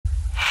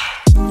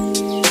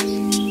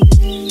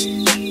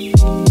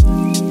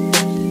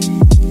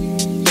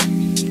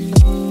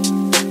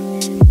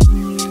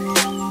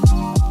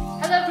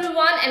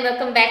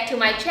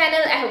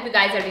you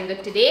guys are doing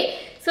good today.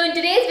 So in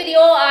today's video,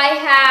 I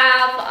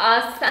have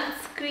a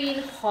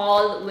sunscreen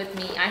haul with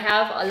me. I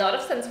have a lot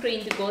of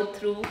sunscreen to go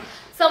through.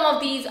 Some of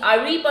these are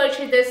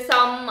repurchases,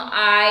 some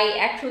I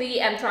actually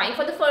am trying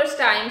for the first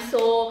time.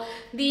 So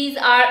these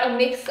are a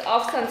mix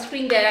of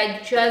sunscreen that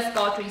I just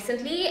got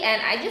recently,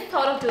 and I just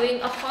thought of doing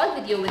a haul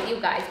video with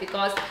you guys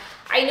because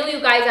I know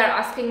you guys are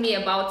asking me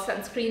about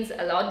sunscreens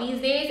a lot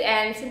these days,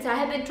 and since I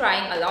have been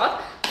trying a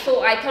lot,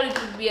 so I thought it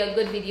would be a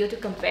good video to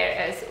compare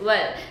as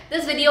well.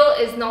 This video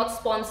is not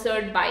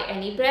sponsored by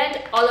any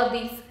brand. All of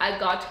these I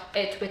got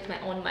it with my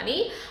own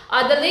money.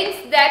 The links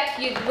that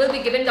will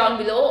be given down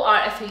below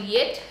are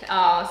affiliate.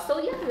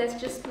 So yeah,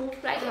 let's just move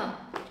right on.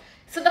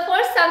 So the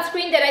first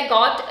sunscreen that I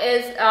got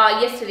is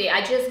yesterday.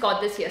 I just got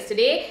this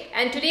yesterday,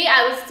 and today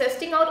I was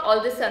testing out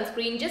all the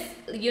sunscreen, just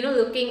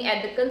looking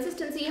at the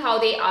consistency, how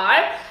they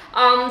are.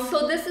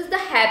 So this is the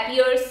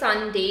Happier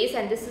Sun Days,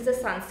 and this is a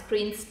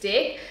sunscreen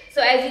stick.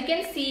 So as you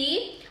can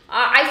see,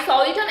 I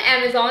saw it on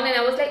Amazon and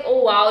I was like,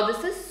 oh wow,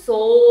 this is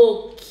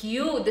so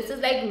cute. This is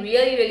like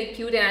really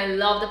cute, and I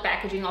love the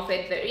packaging of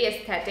it, very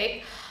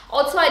aesthetic.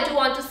 Also, I do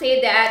want to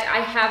say that I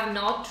have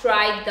not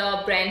tried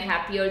the brand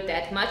Happier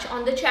that much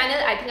on the channel.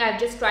 I think I've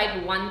just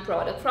tried one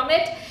product from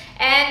it,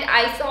 and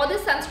I saw the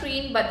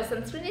sunscreen, but the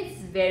sunscreen is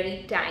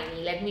very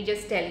tiny. Let me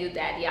just tell you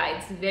that. Yeah,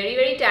 it's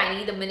very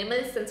tiny. The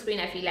minimalist sunscreen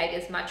I feel like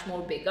is much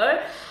more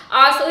bigger.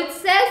 So it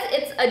says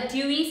it's a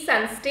dewy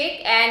sun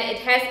stick and it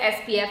has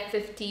SPF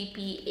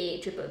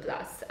 50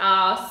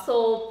 PA+++.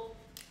 So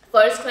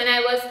first, when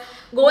I was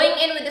going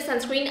in with the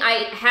sunscreen,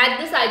 I had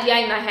this idea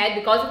in my head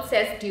because it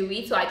says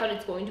dewy, so I thought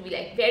it's going to be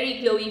like very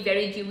glowy,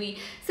 very dewy.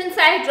 Since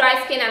I have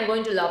dry skin, I'm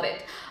going to love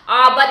it.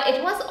 But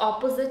it was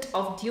opposite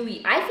of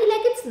dewy. I feel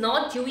like it's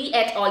not dewy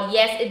at all.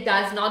 Yes, it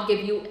does not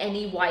give you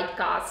any white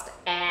cast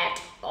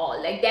at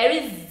all. Like, there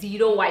is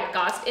zero white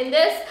cast in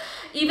this.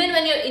 Even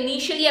when you're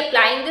initially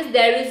applying this,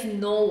 there is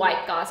no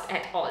white cast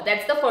at all.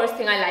 That's the first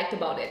thing I liked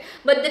about it.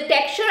 But the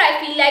texture,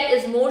 I feel like,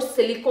 is more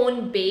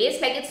silicone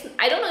based. Like,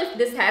 I don't know if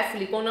this has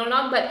silicone or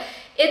not, but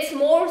it's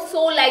more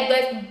so like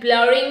the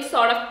blurring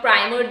sort of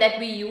primer that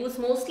we use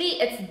mostly.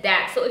 It's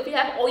that. So if you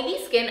have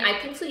oily skin, I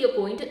think so you're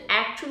going to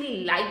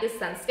actually like this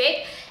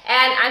sunstick,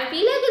 and I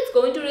feel like it's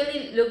going to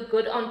really look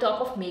good on top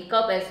of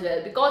makeup as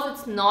well, because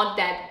it's not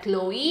that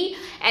glowy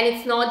and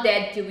it's not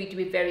that dewy, to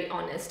be very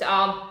honest.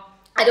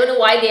 I don't know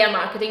why they are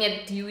marketing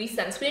a dewy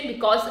sunscreen,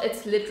 because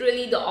it's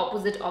literally the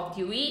opposite of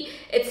dewy.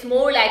 It's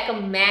more like a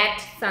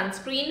matte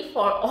sunscreen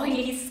for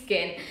oily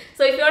skin.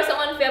 So if you're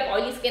someone who have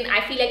oily skin,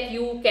 I feel like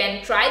you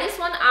can try this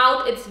one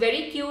out. It's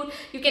very cute.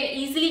 You can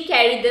easily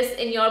carry this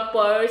in your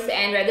purse,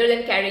 and rather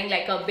than carrying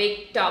like a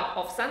big tub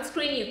of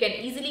sunscreen, you can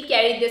easily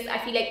carry this. I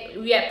feel like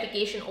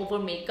reapplication over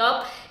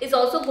makeup is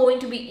also going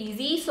to be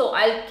easy, so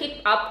I'll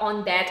keep up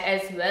on that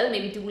as well,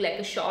 maybe do like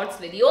a shorts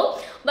video.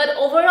 But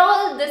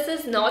overall, this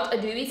is not a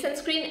dewy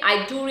sunscreen.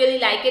 I do really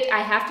like it. I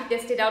have to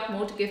test it out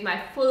more to give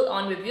my full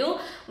on review,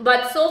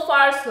 but so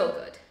far so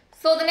good.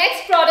 So the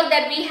next product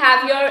that we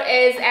have here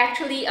is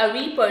actually a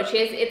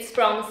repurchase. It's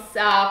from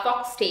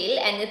Foxtail,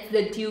 and it's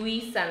the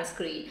Dewy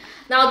Sunscreen.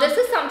 Now this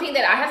is something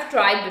that I have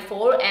tried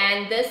before,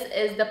 and this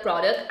is the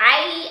product.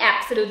 I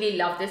absolutely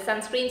love this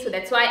sunscreen, so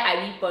that's why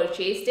I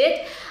repurchased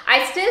it.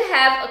 I still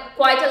have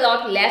quite a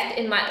lot left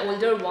in my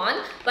older one,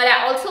 but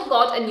I also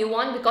got a new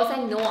one because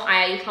I know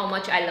how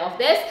much I love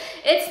this.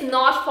 It's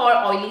not for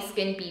oily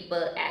skin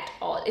people at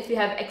all. If you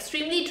have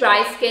extremely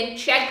dry skin,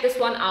 check this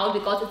one out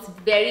because it's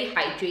very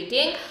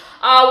hydrating.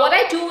 What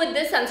I do with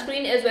this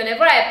sunscreen is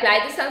whenever I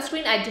apply the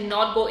sunscreen, I do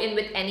not go in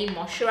with any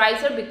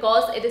moisturizer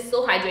because it is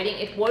so hydrating.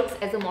 It works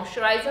as a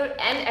moisturizer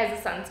and as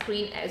a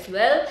sunscreen as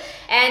well,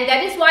 and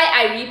that is why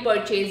I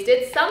repurchased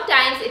it.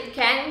 Sometimes it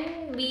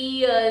can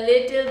be a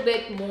little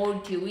bit more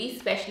dewy,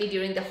 especially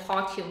during the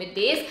hot humid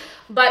days,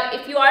 but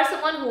if you are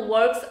someone who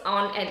works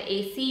on an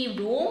AC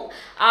room,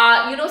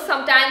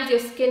 sometimes your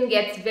skin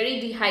gets very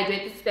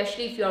dehydrated,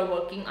 especially if you are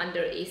working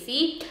under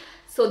AC.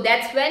 So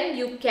that's when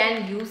you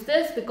can use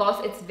this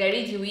because it's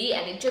very dewy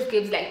and it just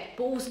gives like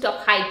boost of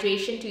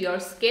hydration to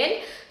your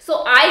skin.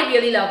 So I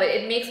really love it.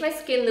 It makes my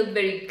skin look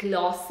very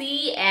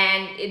glossy,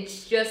 and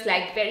it's just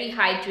like very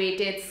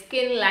hydrated,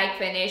 skin-like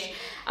finish.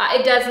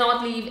 It does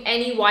not leave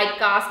any white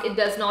cast. It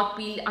does not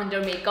peel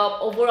under makeup.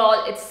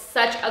 Overall, it's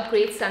such a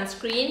great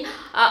sunscreen.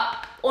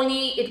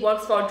 Only it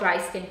works for dry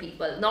skin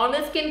people.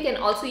 Normal skin can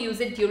also use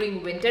it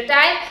during winter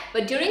time,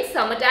 but during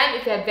summertime,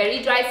 if you have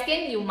very dry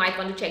skin, you might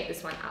want to check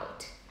this one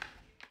out.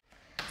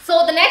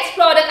 So the next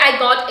product I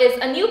got is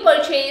a new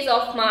purchase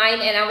of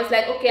mine, and I was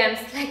like, okay, I'm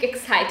like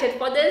excited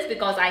for this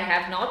because I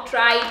have not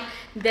tried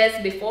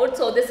this before.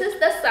 So this is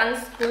the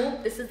Sun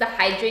Scoop. This is the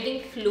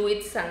hydrating fluid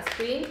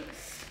sunscreen.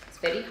 It's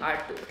very hard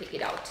to take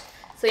it out.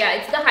 So yeah,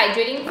 it's the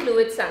hydrating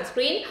fluid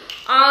sunscreen.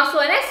 So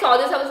when I saw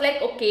this, I was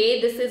like,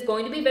 okay, this is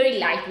going to be very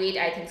lightweight,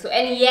 I think so.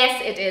 And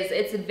yes, it is.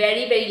 It's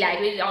very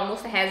lightweight. It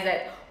almost has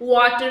that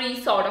watery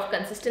sort of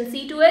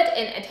consistency to it,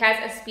 and it has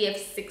SPF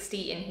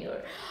 60 in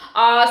here.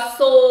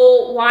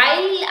 So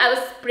while I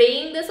was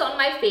spraying this on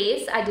my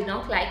face, I did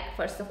not like,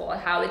 first of all,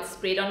 how it's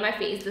sprayed on my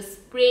face. The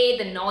spray,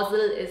 the nozzle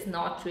is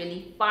not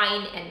really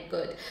fine and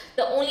good.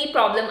 The only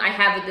problem I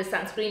have with this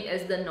sunscreen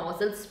is the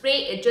nozzle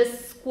spray. It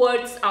just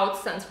squirts out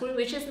sunscreen,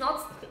 which is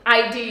not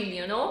ideal,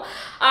 you know.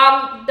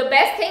 The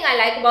best thing I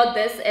like about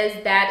this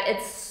is that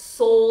it's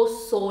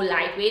so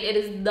lightweight. It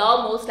is the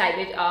most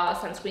lightweight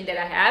sunscreen that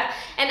I have,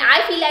 and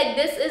I feel like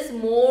this is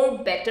more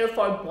better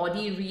for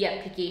body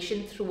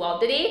reapplication throughout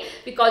the day,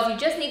 because you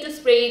just need to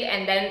spray it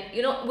and then,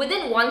 you know,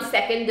 within 1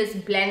 second this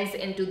blends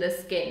into the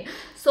skin.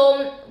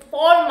 So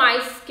for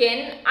my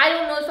skin, I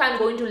don't know if I'm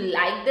going to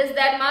like this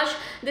that much.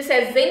 This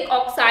has zinc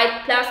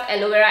oxide plus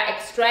aloe vera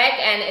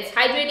extract, and it's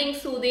hydrating,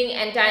 soothing,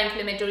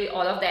 anti-inflammatory,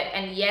 all of that,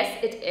 and yes,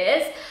 it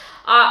is.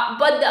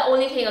 But the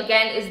only thing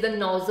again is the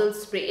nozzle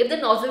spray. If the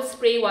nozzle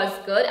spray was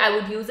good, I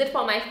would use it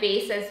for my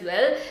face as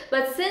well.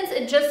 But since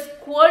it just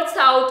squirts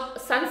out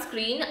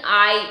sunscreen,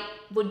 I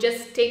would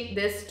just stick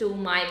this to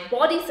my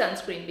body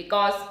sunscreen,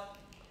 because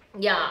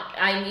yeah,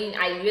 I mean,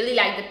 I really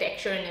like the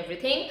texture and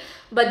everything,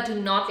 but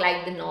do not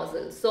like the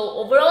nozzle. So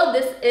overall,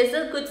 this is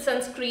a good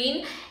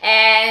sunscreen,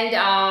 and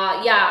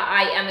yeah,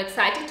 I am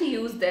excited to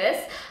use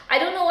this. I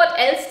don't know what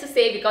else to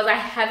say, because I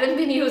haven't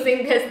been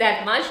using this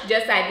that much.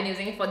 Just I've been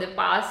using it for the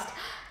past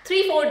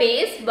 3-4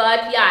 days,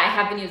 but yeah, I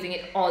have been using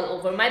it all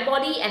over my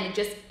body, and it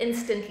just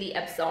instantly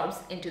absorbs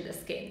into the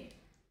skin.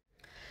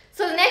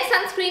 So the next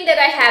sunscreen that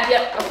I have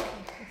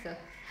here,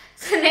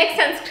 so the next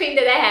sunscreen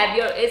that I have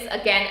here is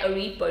again a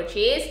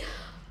repurchase.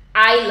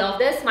 I love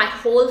this. My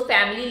whole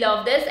family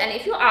love this, and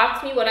if you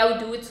ask me what I would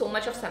do with so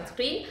much of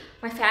sunscreen,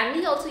 my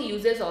family also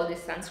uses all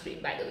this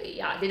sunscreen, by the way.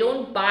 Yeah, they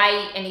don't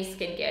buy any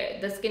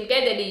skincare. The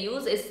skincare that they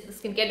use is the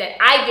skincare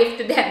that I give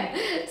to them.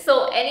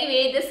 So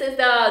anyway, this is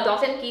the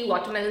Dot & Key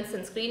Watermelon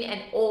Sunscreen,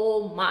 and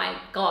oh my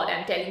god,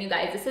 I'm telling you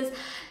guys, this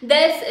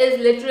is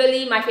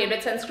literally my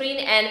favorite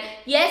sunscreen. And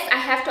yes, I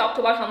have talked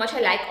about how much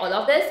I like all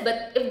of this,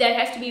 but if there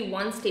has to be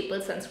one staple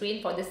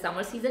sunscreen for this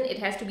summer season, it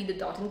has to be the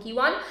Dot & Key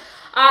one.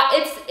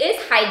 It is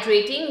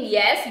hydrating,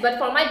 yes, but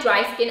for my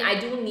dry skin, I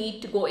do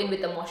need to go in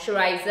with a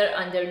moisturizer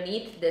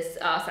underneath this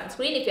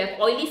sunscreen. If you have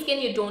oily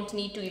skin, you don't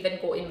need to even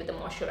go in with a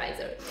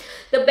moisturizer.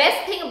 The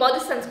best thing about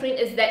this sunscreen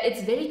is that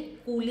it's very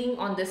cooling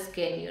on the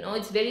skin, you know,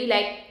 it's very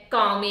like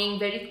calming,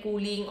 very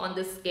cooling on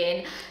the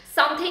skin.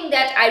 Something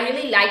that I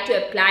really like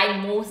to apply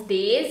most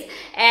days,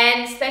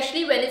 and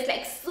especially when it's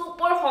like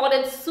super hot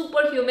and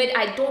super humid.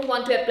 I don't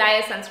want to apply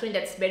a sunscreen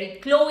that's very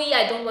glowy.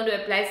 I don't want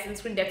to apply a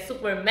sunscreen that's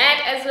super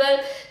matte as well.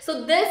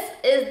 So this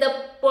is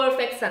the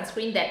perfect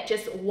sunscreen that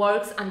just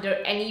works under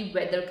any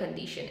weather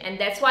condition, and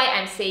that's why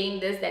I'm saying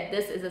this, that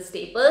this is a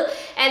staple.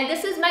 And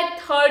this is my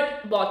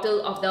third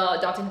bottle of the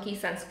Dot & Key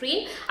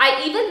sunscreen.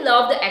 I even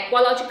love the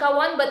Aqualogica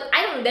one, but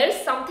I don't know, there's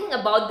something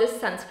about this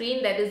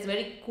sunscreen that is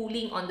very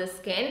cooling on the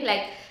skin,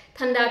 like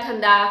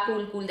thanda,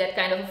 cool, that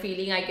kind of a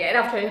feeling I get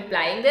after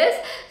applying this.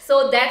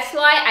 So that's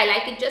why I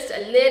like it just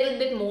a little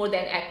bit more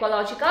than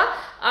Aqualogica.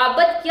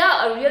 But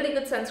yeah, a really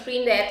good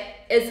sunscreen that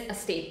is a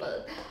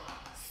staple.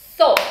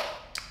 So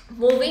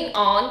moving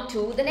on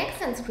to the next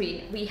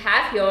sunscreen we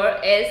have here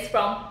is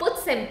from Put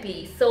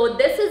Simply. So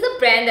this is a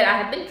brand that I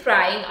have been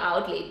trying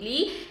out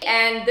lately,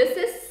 and this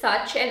is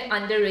such an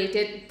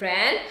underrated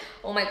brand.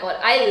 Oh my god,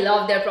 I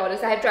love their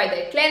products. I have tried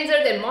their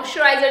cleanser, their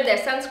moisturizer, their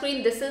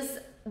sunscreen. This is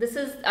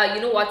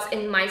you know what's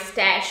in my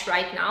stash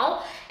right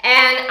now,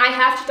 and I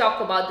have to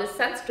talk about this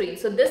sunscreen.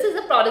 So this is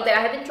a product that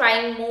I have been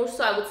trying more,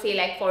 so I would say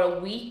like for a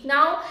week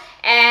now.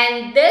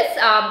 And this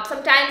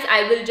sometimes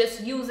I will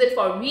just use it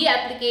for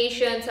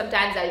reapplication,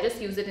 sometimes I'll just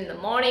use it in the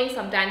morning,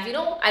 sometimes, you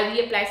know, I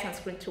reapply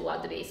sunscreen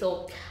throughout the day.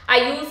 So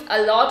I use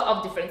a lot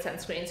of different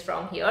sunscreens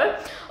from here.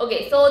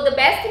 Okay, so the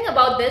best thing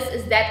about this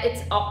is that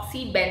it's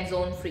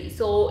oxybenzone free.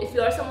 So if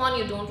you are someone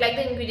you don't like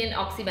the ingredient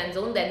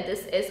oxybenzone, then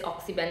this is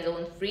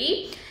oxybenzone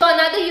free. So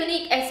another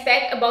unique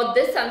aspect about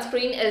this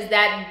sunscreen is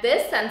that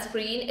this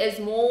sunscreen is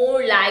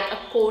more like a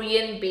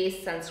Korean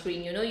based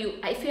sunscreen. You know,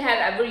 if you have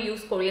ever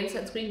used Korean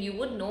sunscreen, you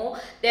would know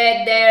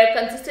that their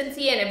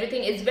consistency and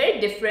everything is very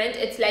different.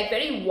 It's like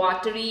very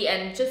watery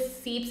and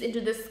just seeps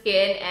into the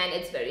skin, and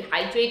it's very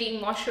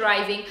hydrating,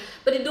 moisturizing,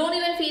 but you don't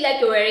even feel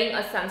like you're wearing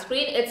a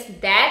sunscreen.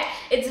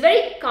 It's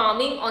very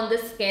calming on the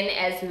skin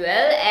as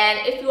well.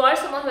 And if you are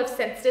someone who has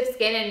sensitive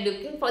skin and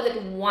looking for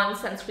that one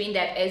sunscreen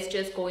that is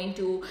just going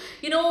to,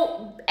 you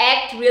know,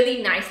 act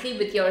really nicely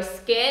with your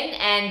skin,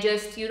 and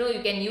just, you know,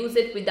 you can use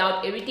it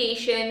without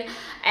irritation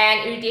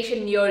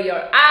near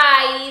your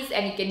eyes,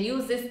 and you can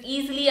use this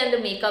easily under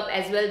makeup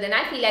as well, then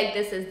I feel like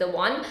this is the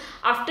one.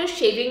 After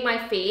shaving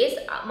my face,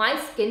 my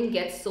skin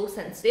gets so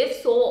sensitive,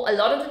 so a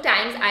lot of the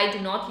times I do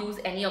not use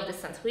any of this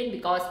sunscreen,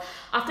 because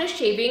after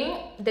shaving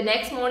the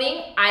next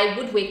morning I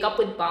would wake up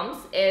with bumps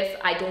if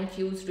I don't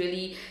use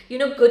really, you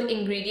know, good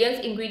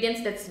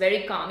ingredients that's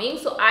very calming.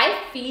 So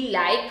I feel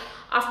like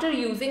after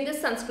using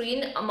this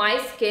sunscreen, my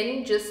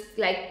skin just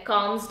like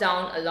calms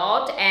down a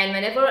lot, and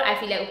whenever I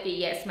feel like, okay,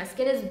 yes, my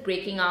skin is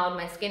breaking out,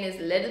 my skin is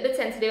a little bit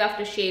sensitive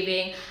after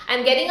shaving,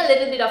 I'm getting a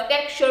little bit of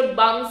texture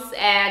bumps,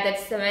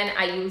 that's when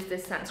I use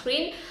this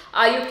sunscreen.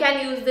 You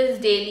can use this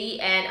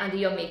daily and under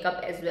your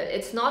makeup as well.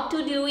 It's not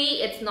too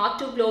dewy, it's not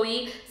too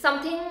glowy,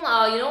 something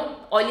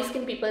oily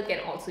skin people can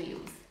also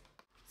use.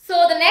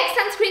 So the next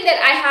sunscreen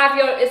that I have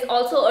here is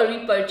also a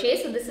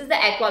repurchase. So this is the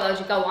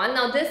Aqualogica one.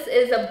 Now this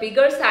is a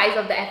bigger size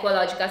of the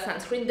Aqualogica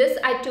sunscreen. This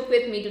I took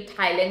with me to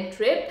Thailand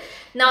trip.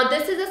 Now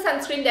this is a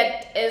sunscreen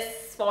that is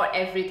for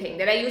everything,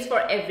 that I use for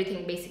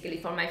everything, basically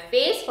for my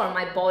face, for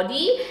my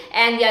body.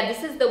 And yeah,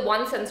 this is the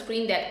one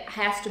sunscreen that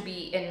has to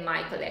be in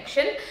my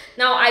collection.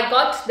 Now I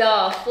got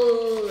the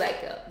full,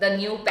 the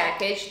new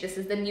package. This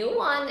is the new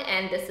one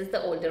and this is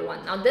the older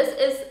one. Now this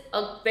is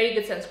a very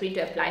good sunscreen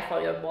to apply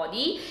for your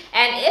body,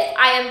 and if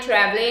I am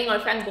traveling or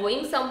if I'm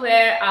going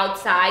somewhere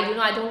outside,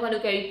 I don't want to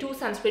carry two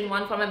sunscreen,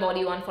 one for my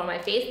body, one for my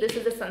face. This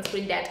is the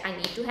sunscreen that I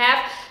need to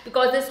have,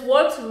 because this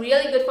works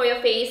really good for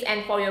your face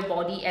and for your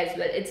body as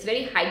well. It's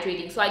very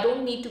hydrating, so I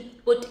don't need to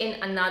put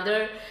in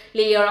another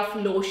layer of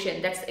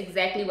lotion. That's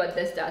exactly what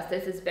this does.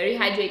 This is very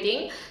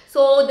hydrating.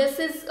 So this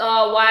is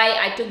why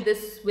I took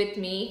this with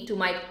me to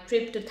my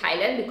trip to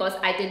Thailand, because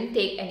I didn't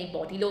take any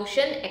body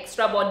lotion,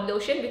 extra body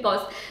lotion,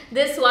 because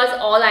this was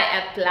all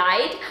I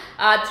applied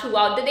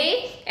throughout the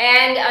day.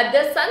 And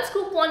the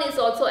sunscreen one is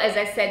also, as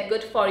I said,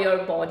 good for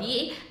your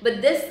body,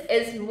 but this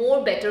is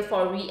more better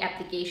for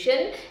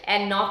reapplication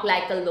and not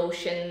like a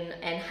lotion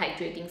and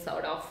hydrating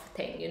sort of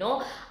thing,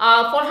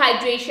 For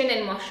hydration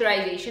and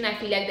moisturization, I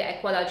feel like the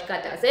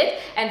Aqualogica does it,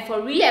 and for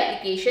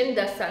reapplication,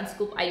 the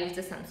Sunscoop, I use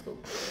the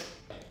Sunscoop.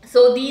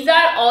 So these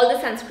are all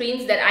the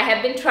sunscreens that I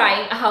have been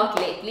trying out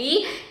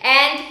lately,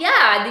 and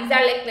yeah, these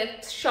are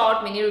like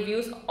short mini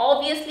reviews.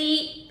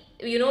 Obviously,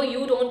 you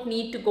don't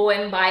need to go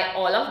and buy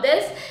all of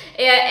this.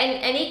 In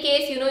any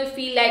case, you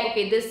feel like,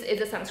 okay, this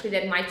is a sunscreen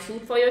that might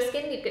suit for your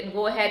skin, you can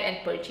go ahead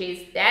and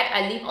purchase that.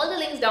 I'll leave all the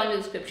links down in the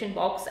description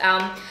box.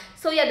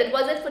 So yeah, that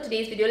was it for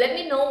today's video. Let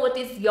me know what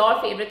is your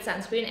favorite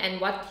sunscreen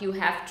and what you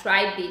have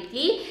tried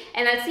lately,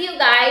 and I'll see you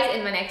guys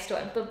in my next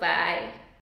one. Bye bye.